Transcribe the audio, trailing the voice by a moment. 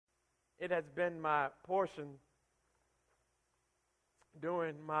It has been my portion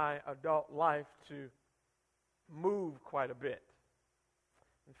during my adult life to move quite a bit.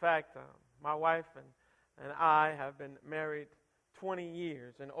 In fact, my wife and I have been married 20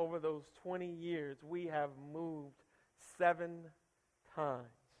 years, and over those 20 years, we have moved 7 times.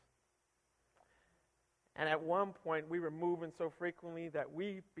 And at one point, we were moving so frequently that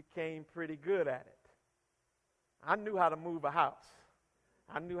we became pretty good at it. I knew how to move a house.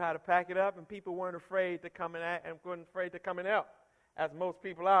 I knew how to pack it up, and people weren't afraid to come in and weren't afraid to come and help, as most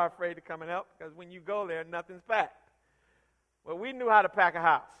people are afraid to come and help, because when you go there, nothing's packed. Well, we knew how to pack a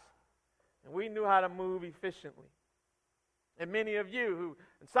house, and we knew how to move efficiently. And many of you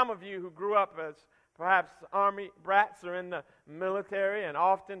and some of you who grew up as perhaps Army brats or in the military and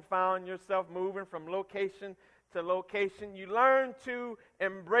often found yourself moving from location to location, you learn to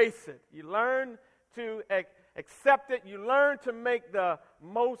embrace it. You learn to accept it. You learn to make the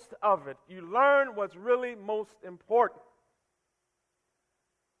most of it. You learn what's really most important.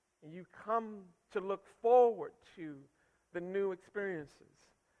 And you come to look forward to the new experiences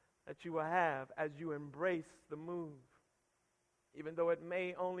that you will have as you embrace the move. Even though it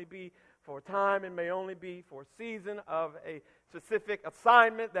may only be for a time, it may only be for a season of a specific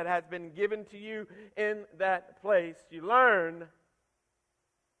assignment that has been given to you in that place, you learn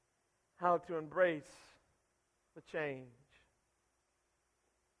how to embrace the change.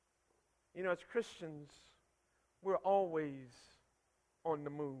 You know, as Christians, we're always on the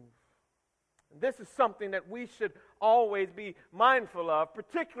move. And this is something that we should always be mindful of,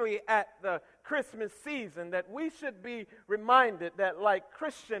 particularly at the Christmas season, that we should be reminded that like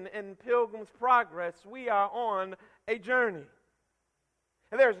Christian in Pilgrim's Progress, we are on a journey.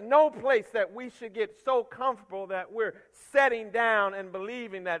 And there's no place that we should get so comfortable that we're setting down and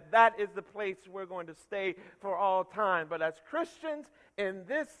believing that that is the place we're going to stay for all time. But as Christians in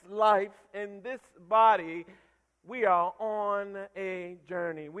this life, in this body, we are on a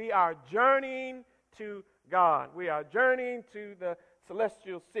journey. We are journeying to God. We are journeying to the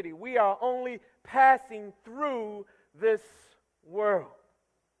celestial city. We are only passing through this world.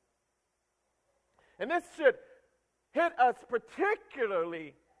 And this should hit us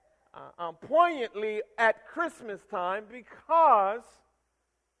particularly poignantly at Christmas time, because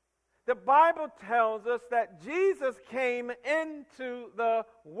the Bible tells us that Jesus came into the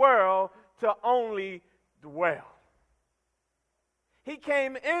world to only dwell. He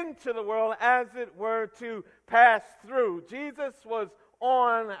came into the world, as it were, to pass through. Jesus was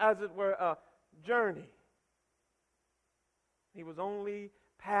on, as it were, a journey. He was only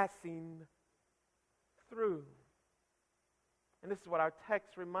passing through. And this is what our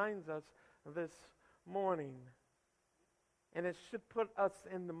text reminds us this morning. And it should put us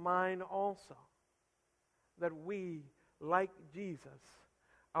in the mind also that we, like Jesus,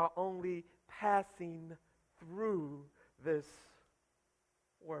 are only passing through this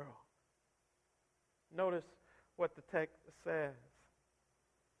world. Notice what the text says.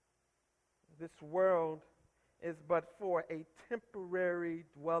 This world is but for a temporary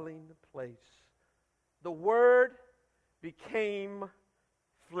dwelling place. The Word became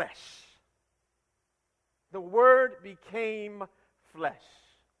flesh. The Word became flesh.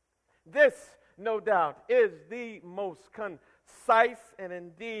 This, no doubt, is the most concise, and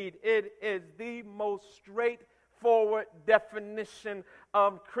indeed it is the most straightforward definition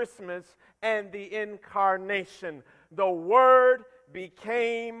of Christmas and the incarnation. The Word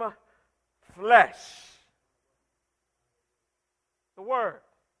became flesh. The Word.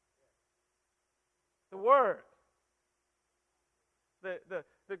 The Word.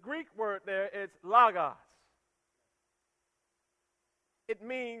 The Greek word there is logos. It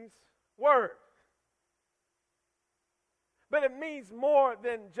means word. But it means more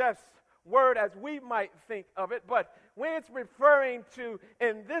than just word as we might think of it. But when it's referring to,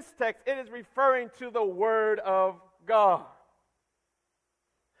 in this text, it is referring to the Word of God.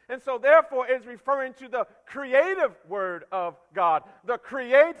 And so therefore it is referring to the creative Word of God. The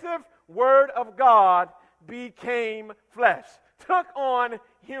creative Word of God became flesh, took on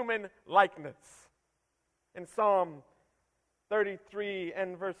human likeness. In Psalm 33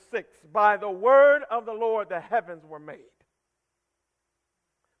 and verse 6, by the word of the Lord the heavens were made.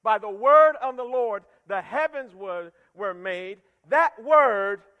 By the word of the Lord the heavens were made. That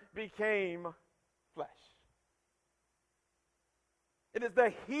word became flesh. It is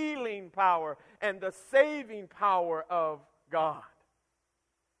the healing power and the saving power of God.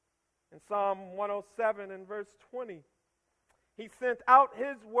 In Psalm 107 and verse 20, He sent out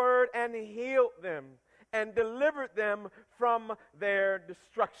His word and healed them and delivered them from their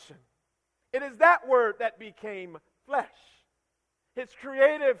destruction. It is that word that became flesh. His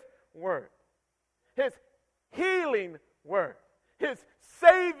creative word, his healing word, his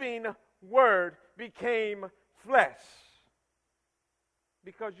saving word became flesh.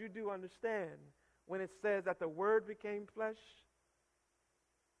 Because you do understand, when it says that the word became flesh,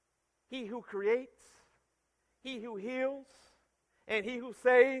 he who creates, he who heals, and he who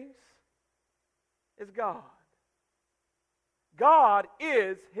saves is God. God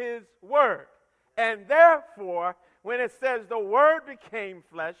is his word. And therefore, when it says the word became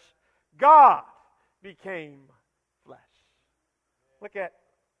flesh, God became flesh. Look at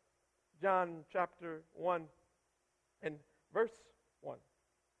John chapter 1 and verse 1.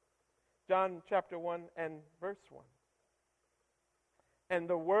 John chapter 1 and verse 1. And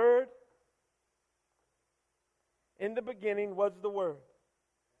the Word in the beginning was the Word.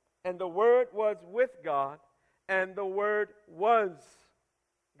 And the Word was with God, and the Word was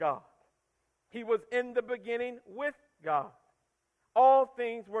God. He was in the beginning with God. All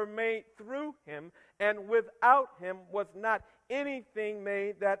things were made through him, and without him was not anything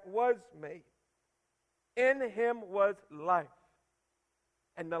made that was made. In him was life,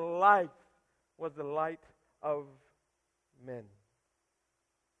 and the life was the light of men.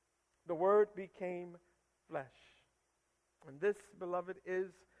 The Word became flesh. And this, beloved,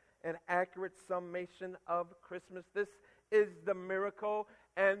 is an accurate summation of Christmas. This is the miracle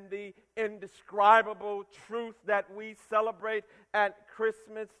and the indescribable truth that we celebrate at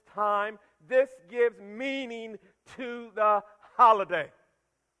Christmas time. This gives meaning to the holiday.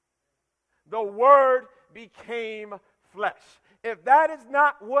 The Word became flesh. If that is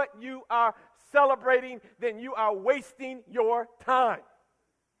not what you are celebrating, then you are wasting your time.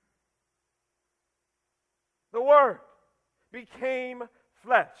 The Word became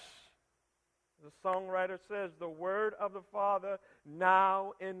flesh. The songwriter says, the Word of the Father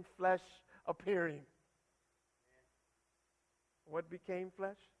now in flesh appearing. What became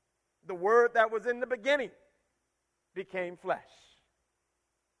flesh? The Word that was in the beginning became flesh.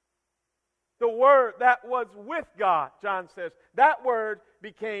 The Word that was with God, John says, that Word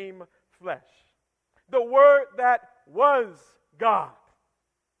became flesh. The Word that was God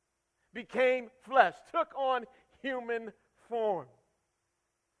became flesh, took on human form.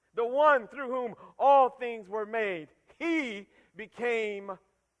 The one through whom all things were made, he became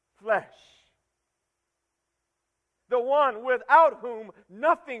flesh. The one without whom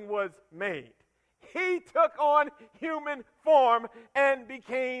nothing was made, he took on human form and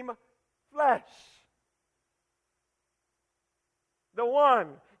became flesh. The one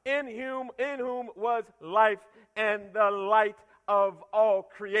in whom was life and the light of all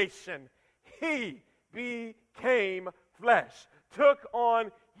creation, he became flesh, took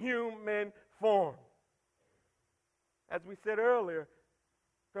on human form. As we said earlier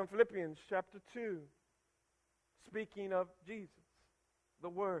from Philippians chapter 2, speaking of Jesus, the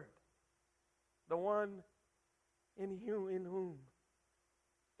Word, the one in whom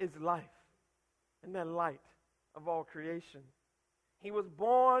is life and the light of all creation. He was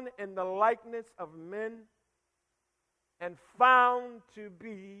born in the likeness of men and found to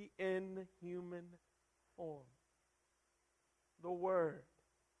be in human form. The Word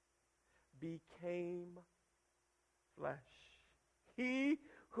became flesh. He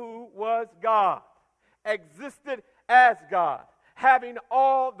who was God, existed as God, having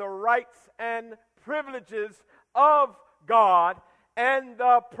all the rights and privileges of God and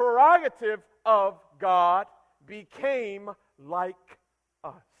the prerogative of God, became like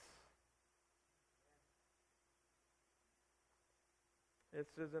us. This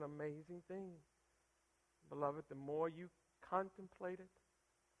is an amazing thing. Beloved, the more you contemplate it,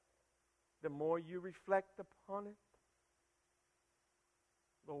 the more you reflect upon it,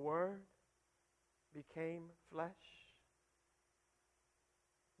 the Word became flesh.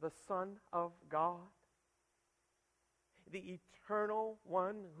 The Son of God, the eternal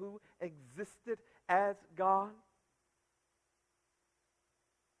one who existed as God.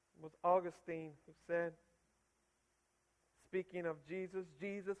 It was Augustine who said, speaking of Jesus,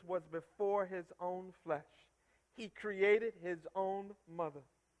 Jesus was before his own flesh. He created his own mother.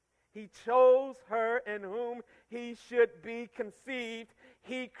 He chose her in whom he should be conceived.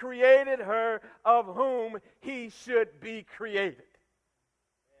 He created her of whom he should be created.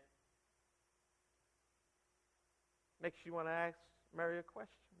 Makes you want to ask Mary a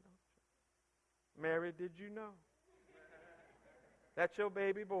question, don't you? Mary, did you know that your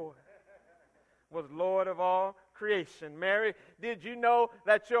baby boy was Lord of all creation? Mary, did you know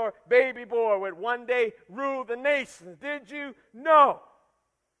that your baby boy would one day rule the nations? Did you know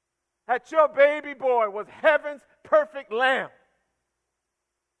that your baby boy was heaven's perfect lamb?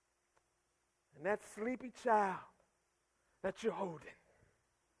 And that sleepy child that you're holding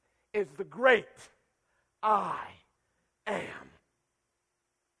is the great I am.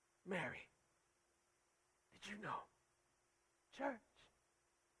 Mary, did you know? Church,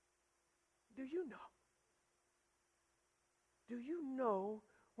 do you know? Do you know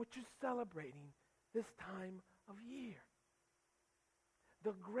what you're celebrating this time of year?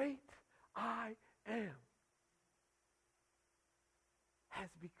 The great I am has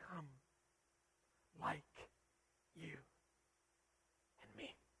become like you and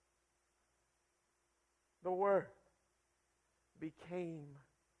me. The Word became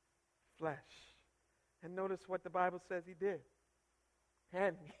flesh. And notice what the Bible says he did.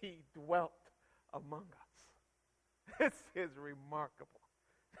 And he dwelt among us. This is remarkable.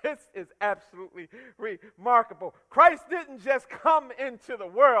 This is absolutely remarkable. Christ didn't just come into the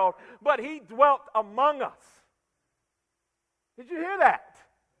world, but he dwelt among us. Did you hear that?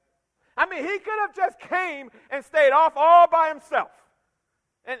 I mean, he could have just came and stayed off all by himself.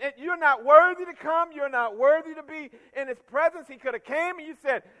 And you're not worthy to come. You're not worthy to be in his presence. He could have came and you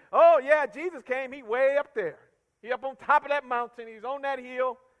said, oh, yeah, Jesus came. He way up there. He up on top of that mountain. He's on that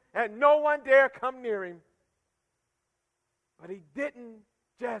hill. And no one dare come near him. But he didn't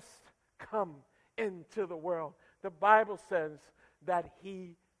just come into the world. The Bible says that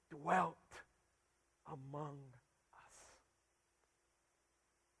he dwelt among us.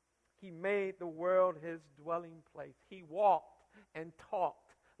 He made the world his dwelling place. He walked and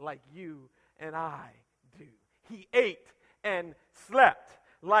talked like you and I do. He ate and slept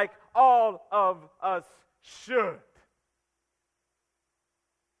like all of us should.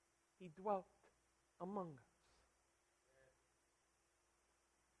 He dwelt among us.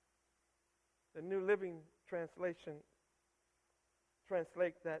 The New Living Translation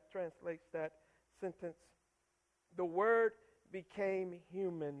translates that sentence. The Word became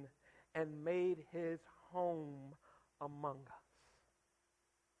human and made his home among us.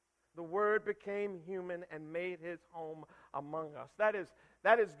 The Word became human and made his home among us. That is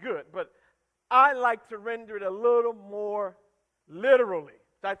good, but I like to render it a little more literally.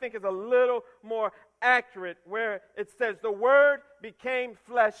 So I think it's a little more accurate where it says the Word became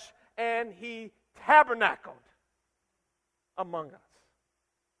flesh and he tabernacled among us.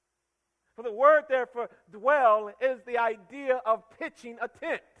 For the word there for dwell is the idea of pitching a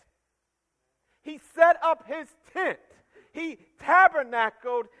tent. He set up his tent. He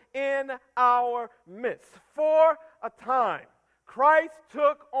tabernacled in our midst. For a time, Christ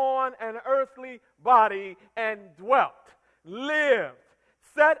took on an earthly body and dwelt, lived,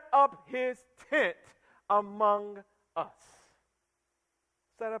 set up his tent among us.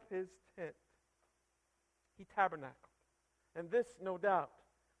 Set up his tent. He tabernacled. And this, no doubt,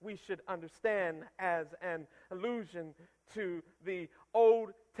 we should understand as an allusion to the Old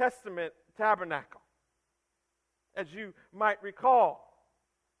Testament tabernacle. As you might recall,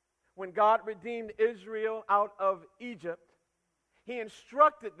 when God redeemed Israel out of Egypt, he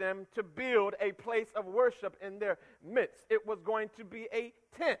instructed them to build a place of worship in their midst. It was going to be a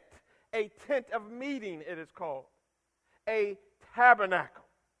tent of meeting, it is called, a tabernacle.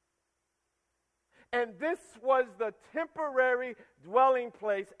 And this was the temporary dwelling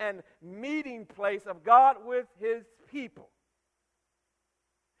place and meeting place of God with his people.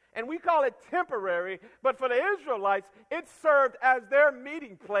 And we call it temporary, but for the Israelites, it served as their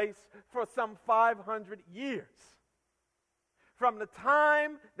meeting place for some 500 years. From the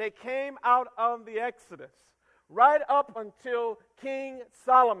time they came out of the Exodus, right up until King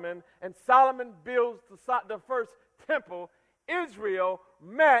Solomon, and Solomon builds the first temple, Israel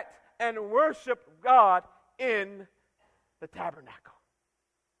met and worshiped God in the tabernacle.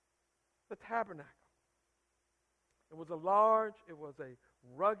 The tabernacle. It was a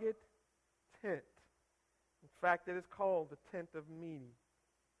rugged tent. In fact, it is called the tent of meeting.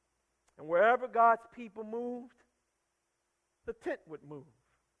 And wherever God's people moved, the tent would move.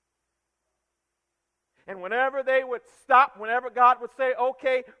 And whenever they would stop, whenever God would say,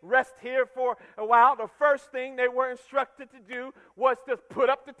 okay, rest here for a while, the first thing they were instructed to do was to put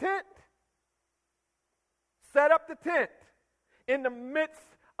up the tent. Set up the tent in the midst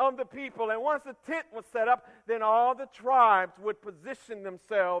of the people. And once the tent was set up, then all the tribes would position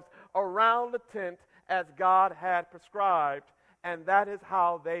themselves around the tent as God had prescribed. And that is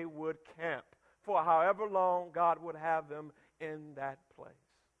how they would camp for however long God would have them in that place.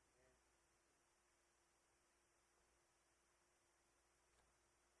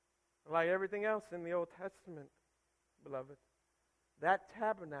 Like everything else in the Old Testament, beloved, that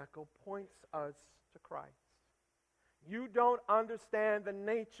tabernacle points us to Christ. You don't understand the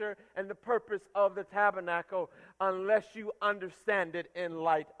nature and the purpose of the tabernacle unless you understand it in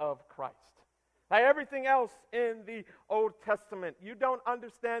light of Christ. Like everything else in the Old Testament, you don't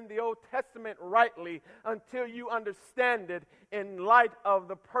understand the Old Testament rightly until you understand it in light of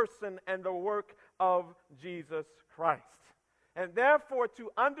the person and the work of Jesus Christ. And therefore, to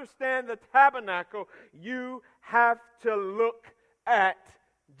understand the tabernacle, you have to look at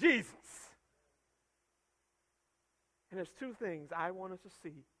Jesus. And there's two things I want us to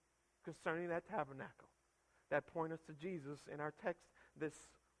see concerning that tabernacle that point us to Jesus in our text this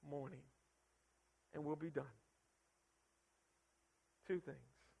morning. And we'll be done. Two things.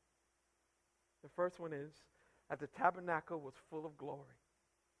 The first one is that the tabernacle was full of glory.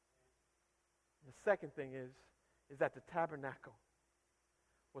 And the second thing is that the tabernacle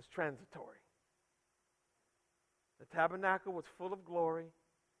was transitory. The tabernacle was full of glory.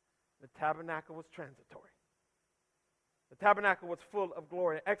 The tabernacle was transitory. The tabernacle was full of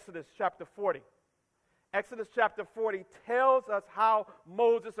glory. Exodus chapter 40. Exodus chapter 40 tells us how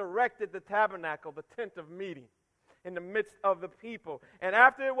Moses erected the tabernacle, the tent of meeting, in the midst of the people. And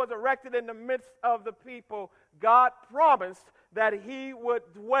after it was erected in the midst of the people, God promised that he would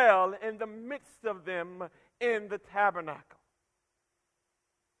dwell in the midst of them in the tabernacle.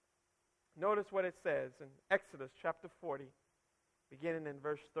 Notice what it says in Exodus chapter 40, beginning in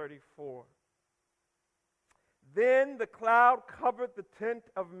verse 34. Then the cloud covered the tent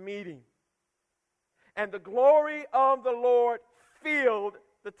of meeting, and the glory of the Lord filled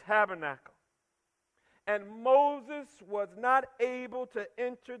the tabernacle. And Moses was not able to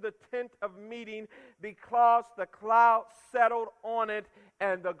enter the tent of meeting because the cloud settled on it,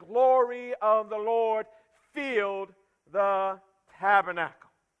 and the glory of the Lord filled the tabernacle.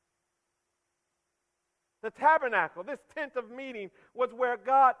 The tabernacle, this tent of meeting, was where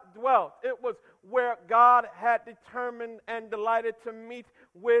God dwelt. It was where God had determined and delighted to meet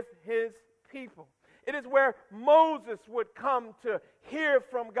with his people. It is where Moses would come to hear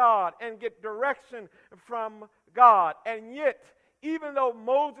from God and get direction from God. And yet, even though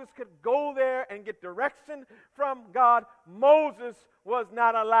Moses could go there and get direction from God, Moses was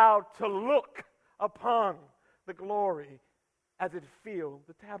not allowed to look upon the glory as it filled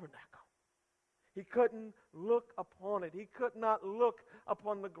the tabernacle. He couldn't look upon it. He could not look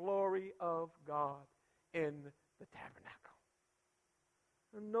upon the glory of God in the tabernacle.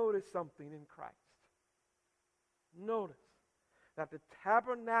 And notice something in Christ. Notice that the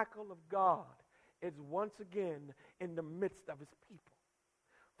tabernacle of God is once again in the midst of his people.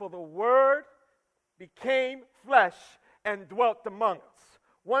 For the Word became flesh and dwelt among us.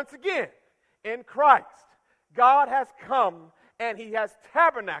 Once again, in Christ, God has come and he has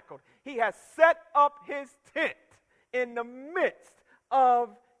tabernacled. He has set up his tent in the midst of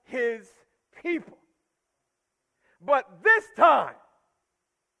his people. But this time,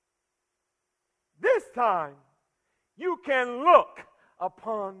 you can look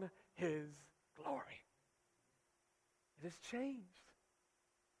upon his glory. It has changed.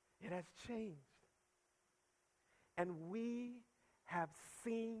 It has changed. And we have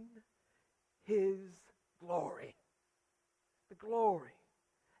seen his glory. The glory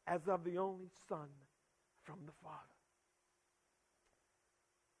as of the only Son from the Father.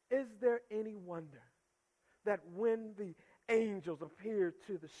 Is there any wonder that when the angels appeared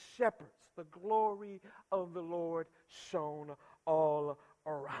to the shepherds, the glory of the Lord shone all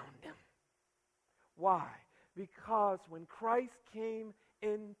around them? Why? Because when Christ came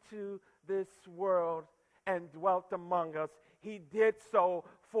into this world and dwelt among us, he did so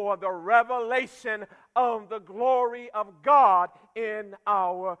for the revelation of the glory of God in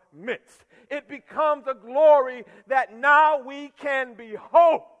our midst. It becomes a glory that now we can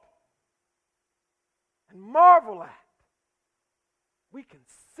behold and marvel at. We can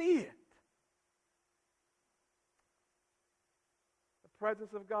see it. The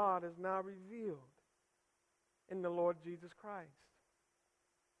presence of God is now revealed in the Lord Jesus Christ.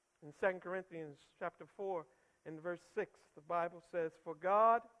 In 2 Corinthians chapter 4, in verse 6, the Bible says, "For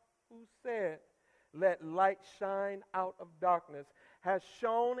God, who said, 'Let light shine out of darkness,' has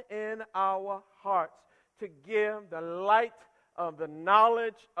shone in our hearts to give the light of the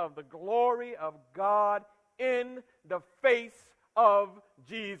knowledge of the glory of God in the face of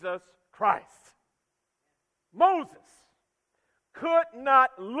Jesus Christ." Moses could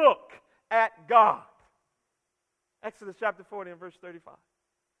not look at God. Exodus chapter 40 and verse 35.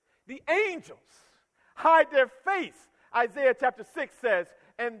 The angels hide their face, Isaiah chapter 6 says,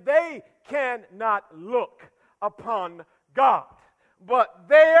 and they cannot look upon God. But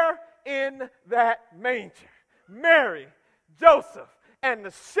there in that manger, Mary, Joseph, and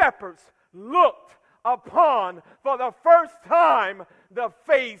the shepherds looked upon, for the first time, the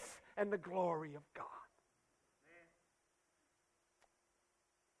face and the glory of God.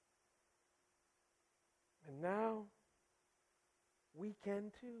 Now, we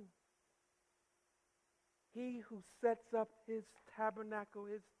can too. He who sets up his tabernacle,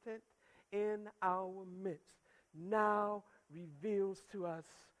 his tent in our midst, now reveals to us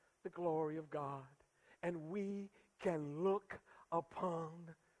the glory of God. And we can look upon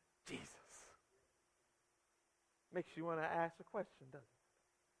Jesus. Makes you want to ask a question, doesn't it?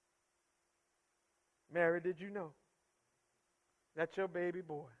 Mary, did you know that your baby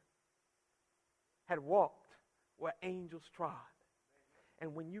boy had walked where angels trod?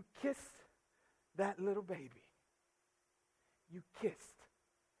 And when you kissed that little baby, you kissed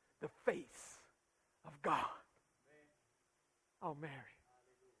the face of God. Oh, Mary,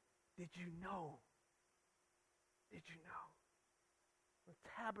 did you know? Did you know? The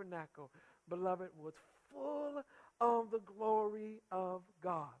tabernacle, beloved, was full of the glory of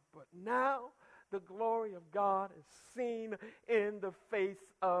God. But now the glory of God is seen in the face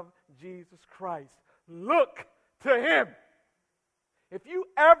of Jesus Christ. Look to him. If you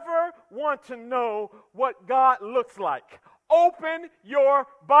ever want to know what God looks like, open your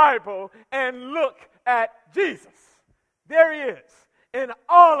Bible and look at Jesus. There he is in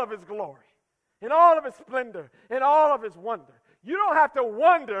all of his glory, in all of his splendor, in all of his wonder. You don't have to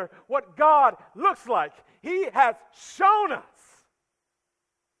wonder what God looks like. He has shown us.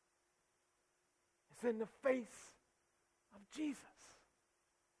 It's in the face of Jesus.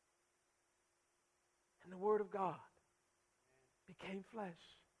 And the Word of God became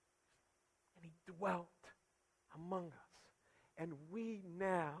flesh, and he dwelt among us. And we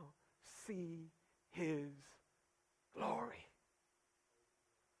now see his glory.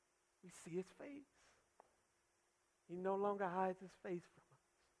 We see his face. He no longer hides his face from us.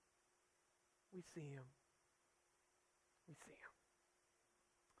 We see him. We see him.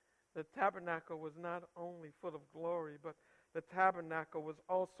 The tabernacle was not only full of glory, but the tabernacle was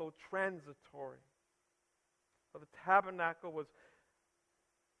also transitory. For the tabernacle was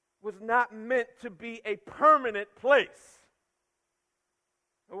not meant to be a permanent place.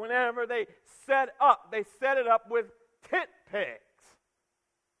 Whenever they set it up with tent pegs.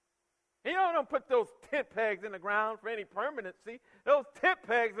 You don't put those tent pegs in the ground for any permanency. Those tent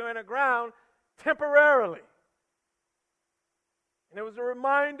pegs are in the ground temporarily. And it was a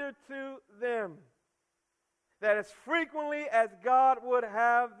reminder to them that as frequently as God would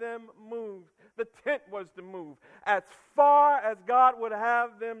have them move, the tent was to move. As far as God would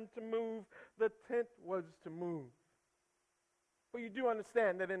have them to move, the tent was to move. But you do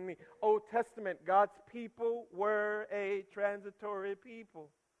understand that in the Old Testament, God's people were a transitory people.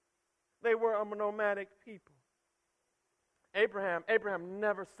 They were a nomadic people. Abraham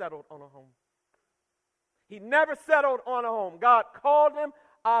never settled on a home. He never settled on a home. God called him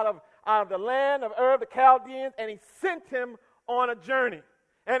out of the land of Ur, the Chaldeans, and he sent him on a journey.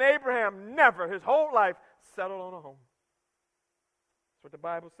 And Abraham never, his whole life, settled on a home. That's what the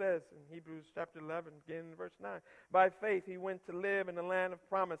Bible says in Hebrews chapter 11, beginning in verse 9. By faith he went to live in the land of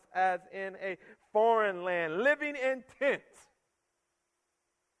promise as in a foreign land, living in tents.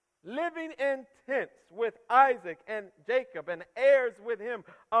 Living in tents with Isaac and Jacob and heirs with him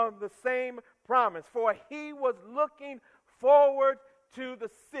of the same promise. For he was looking forward to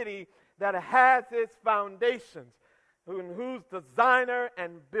the city that has its foundations, whose designer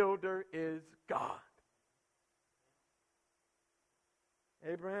and builder is God.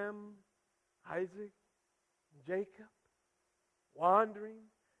 Abraham, Isaac, Jacob, wandering,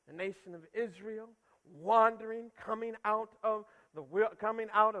 the nation of Israel, wandering, coming out of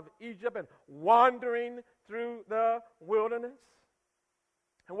Egypt and wandering through the wilderness.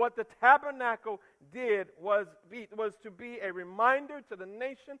 And what the tabernacle did was to be a reminder to the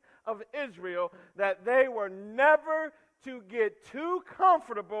nation of Israel that they were never to get too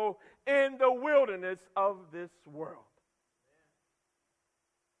comfortable in the wilderness of this world.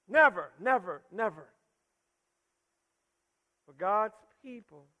 Never, never, never. For God's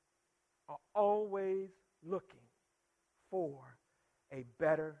people are always looking for a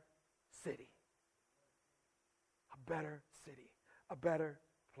better city. A better city. A better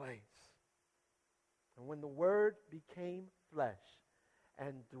place. And when the Word became flesh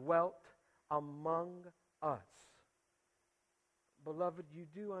and dwelt among us, beloved, you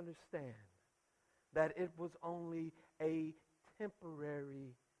do understand that it was only a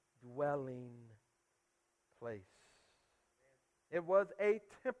temporary dwelling place. It was a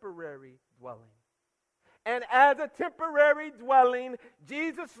temporary dwelling. And as a temporary dwelling,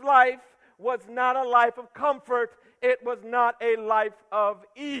 Jesus' life was not a life of comfort. It was not a life of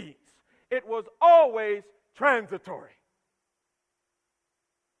ease. It was always transitory.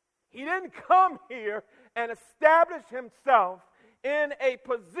 He didn't come here and establish himself in a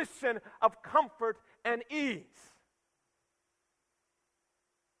position of comfort and ease.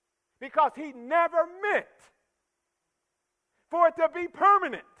 Because he never meant for it to be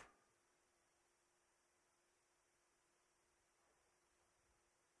permanent.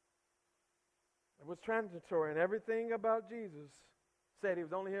 It was transitory, and everything about Jesus said he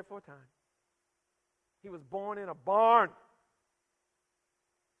was only here for a time. He was born in a barn.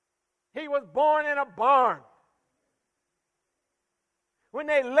 He was born in a barn. When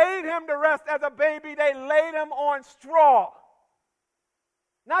they laid him to rest as a baby, they laid him on straw.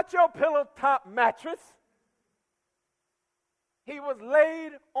 Not your pillow top mattress. He was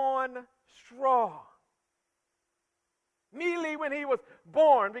laid on straw. Immediately when he was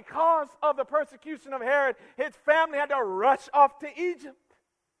born, because of the persecution of Herod, his family had to rush off to Egypt.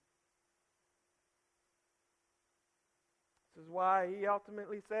 This is why he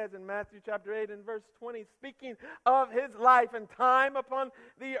ultimately says in Matthew chapter 8 and verse 20, speaking of his life and time upon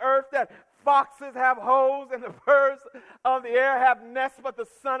the earth, that foxes have holes and the birds of the air have nests, but the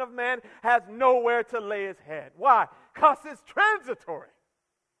Son of Man has nowhere to lay his head. Why? Because it's transitory.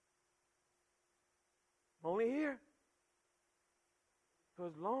 I'm only here for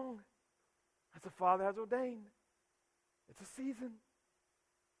as long as the Father has ordained. It's a season.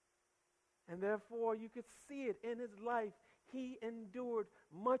 And therefore, you could see it in his life. He endured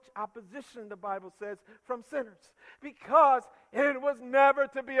much opposition, the Bible says, from sinners, because it was never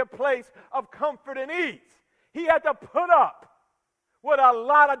to be a place of comfort and ease. He had to put up with a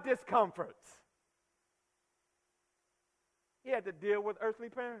lot of discomforts. He had to deal with earthly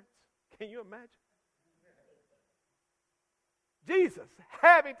parents. Can you imagine? Jesus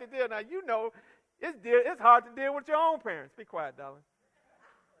having to deal. Now, you know, it's hard to deal with your own parents. Be quiet, darling.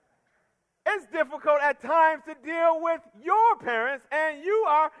 It's difficult at times to deal with your parents, and you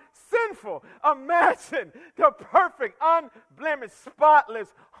are sinful. Imagine the perfect, unblemished, spotless,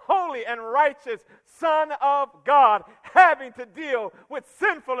 holy, and righteous Son of God having to deal with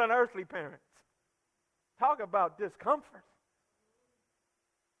sinful and earthly parents. Talk about discomfort.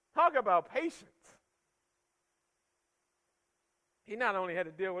 Talk about patience. He not only had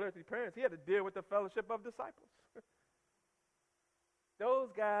to deal with earthly parents, he had to deal with the fellowship of disciples. Those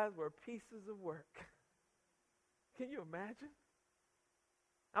guys were pieces of work. Can you imagine?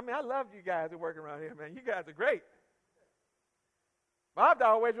 I mean, I love you guys that work around here, man. You guys are great. But I have to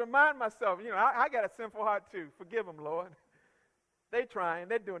always remind myself, you know, I got a sinful heart too. Forgive them, Lord. They're trying.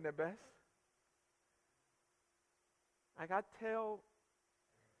 They're doing their best. Like I tell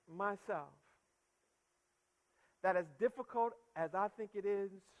myself that as difficult as I think it is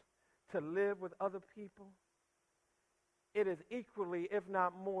to live with other people, it is equally, if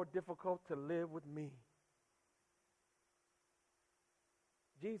not more, difficult to live with me.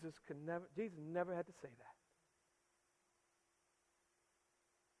 Jesus never had to say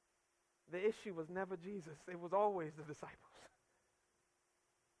that. The issue was never Jesus. It was always the disciples.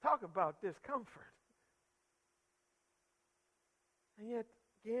 Talk about discomfort. And yet,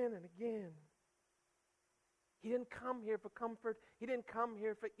 again and again, he didn't come here for comfort. He didn't come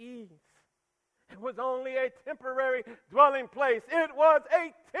here for ease. It was only a temporary dwelling place. It was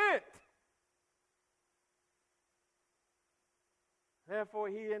a tent. Therefore,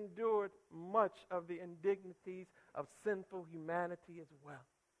 he endured much of the indignities of sinful humanity as well.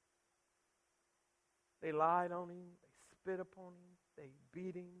 They lied on him. They spit upon him. They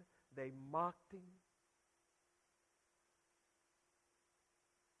beat him. They mocked him.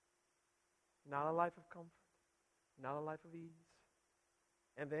 Not a life of comfort. Not a life of ease.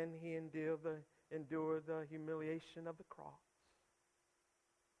 And then he endured the humiliation of the cross.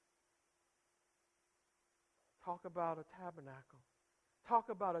 Talk about a tabernacle. Talk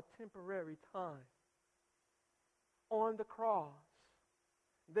about a temporary time. On the cross,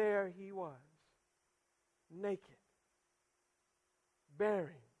 there he was, naked,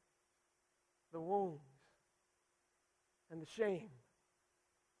 bearing the wounds and the shame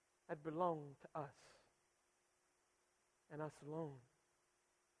that belonged to us and us alone.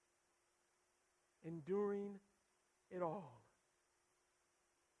 Enduring it all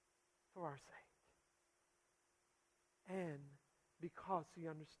for our sake. And because he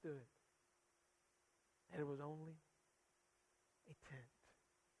understood that it was only a tent.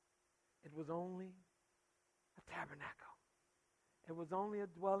 It was only a tabernacle. It was only a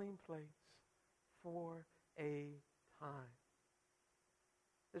dwelling place for a time.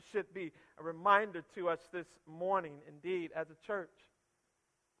 This should be a reminder to us this morning, indeed, as a church,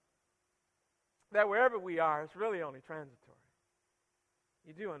 that wherever we are, it's really only transitory.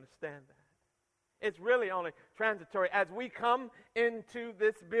 You do understand that. It's really only transitory. As we come into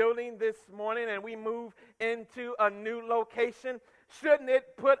this building this morning and we move into a new location, Shouldn't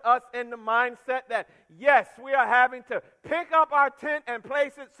it put us in the mindset that, yes, we are having to pick up our tent and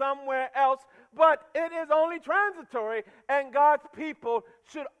place it somewhere else, but it is only transitory, and God's people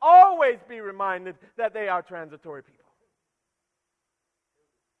should always be reminded that they are transitory people.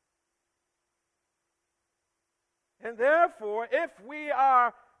 And therefore, if we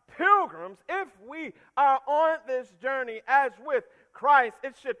are pilgrims, if we are on this journey as with Christ,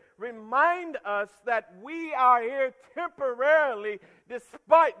 it should remind us that we are here temporarily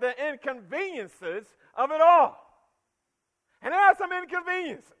despite the inconveniences of it all. And there are some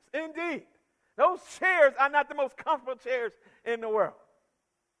inconveniences, indeed. Those chairs are not the most comfortable chairs in the world.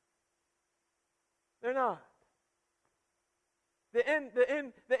 They're not. The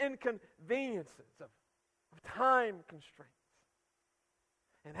inconveniences of time constraints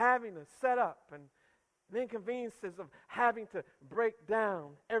and having to set up, and the inconveniences of having to break down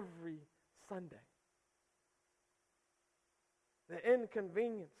every Sunday. The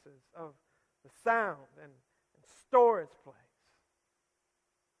inconveniences of the sound and storage place.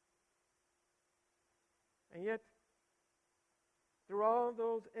 And yet, through all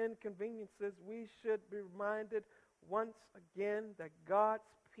those inconveniences, we should be reminded once again that God's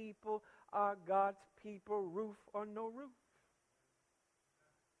people are God's people, roof or no roof.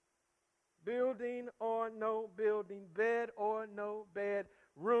 Building or no building, bed or no bed,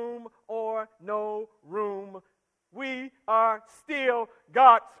 room or no room. We are still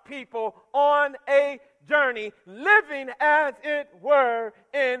God's people on a journey, living as it were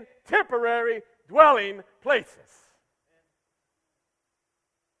in temporary dwelling places.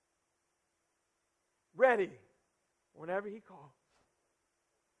 Ready whenever He calls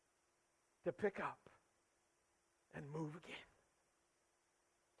to pick up and move again.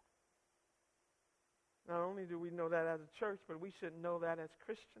 Not only do we know that as a church, but we should know that as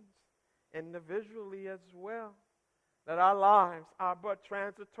Christians, individually as well, that our lives are but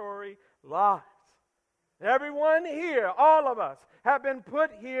transitory lives. Everyone here, all of us, have been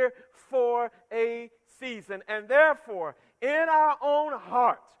put here for a season, and therefore, in our own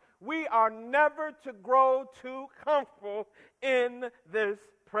hearts, we are never to grow too comfortable in this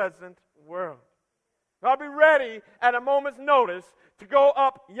present world. I'll be ready at a moment's notice to go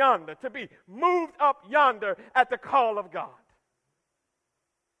up yonder, to be moved up yonder at the call of God.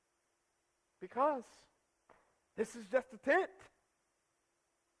 Because this is just a tent.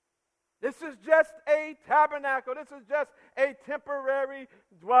 This is just a tabernacle. This is just a temporary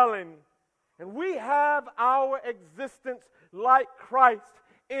dwelling. And we have our existence like Christ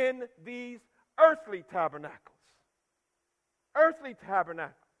in these earthly tabernacles. Earthly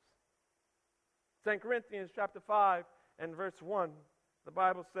tabernacles. 2 Corinthians chapter 5 and verse 1, the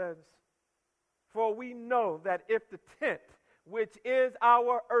Bible says, "For we know that if the tent, which is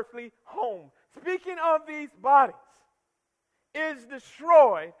our earthly home," speaking of these bodies, "is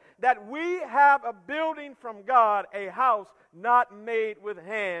destroyed, that we have a building from God, a house not made with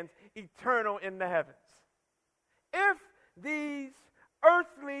hands, eternal in the heavens." If these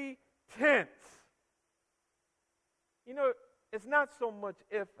earthly tents, you know, it's not so much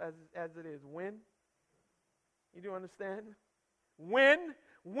if as it is when. You do understand? When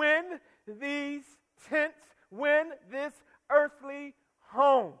these tents, when this earthly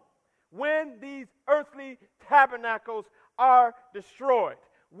home, when these earthly tabernacles are destroyed,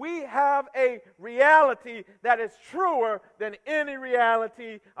 we have a reality that is truer than any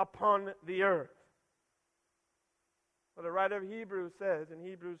reality upon the earth. For the writer of Hebrews says in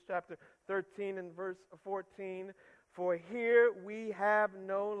Hebrews chapter 13 and verse 14, "For here we have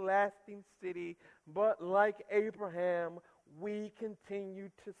no lasting city, but like Abraham, we continue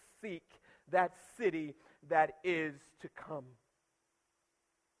to seek that city that is to come."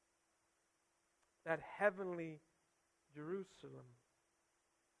 That heavenly Jerusalem,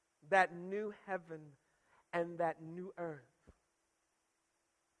 that new heaven and that new earth.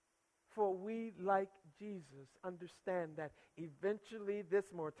 For we, like Jesus, understand that eventually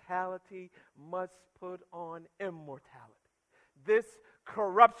this mortality must put on immortality. This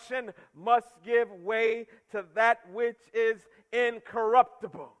corruption must give way to that which is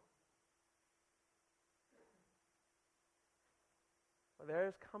incorruptible. For there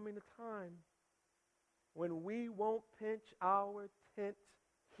is coming a time when we won't pitch our tent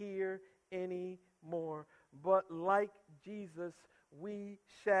here anymore, but like Jesus, we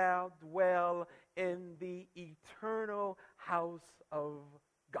shall dwell in the eternal house of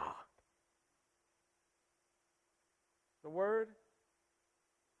God. The Word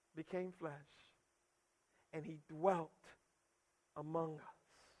became flesh, and He dwelt among us.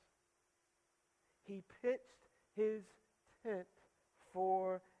 He pitched His tent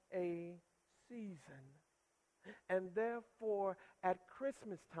for a season, And therefore, at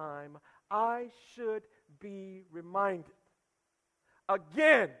Christmas time, I should be reminded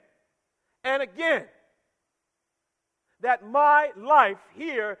again and again that my life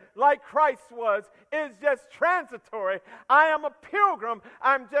here, like Christ was, is just transitory. I am a pilgrim.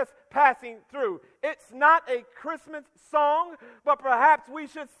 I'm just passing through. It's not a Christmas song, but perhaps we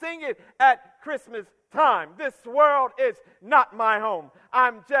should sing it at Christmas time. This world is not my home.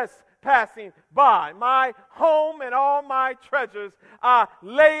 I'm just passing by. My home and all my treasures are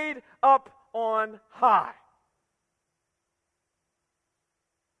laid up on high.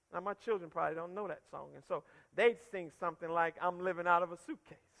 Now, my children probably don't know that song, and so they'd sing something like, I'm living out of a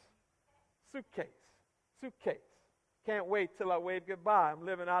suitcase. Suitcase. Suitcase. Can't wait till I wave goodbye. I'm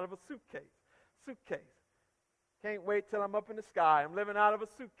living out of a suitcase. Suitcase. Can't wait till I'm up in the sky. I'm living out of a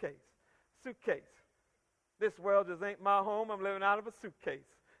suitcase. Suitcase. This world just ain't my home. I'm living out of a suitcase.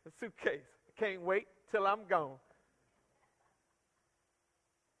 A suitcase. Can't wait till I'm gone.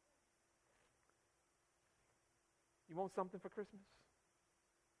 You want something for Christmas?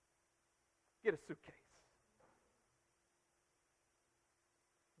 Get a suitcase.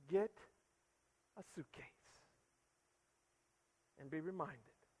 Get a suitcase. And be reminded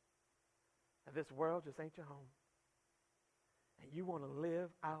that this world just ain't your home. And you want to live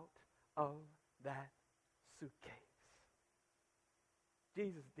out of that suitcase.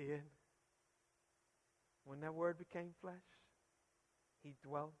 Jesus did. When that word became flesh, he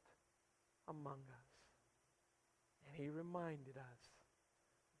dwelt among us. And he reminded us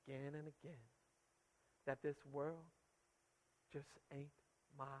again and again that this world just ain't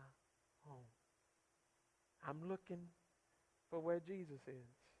my home. I'm looking for where Jesus is.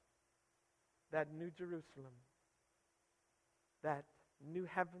 That new Jerusalem, that new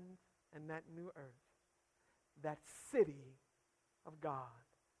heaven and that new earth, that city of God,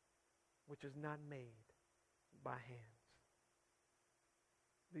 which is not made by hands.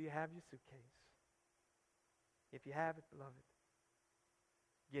 Do you have your suitcase? If you have it, beloved,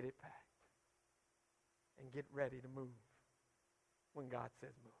 get it packed and get ready to move when God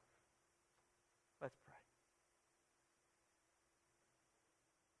says move. Let's pray.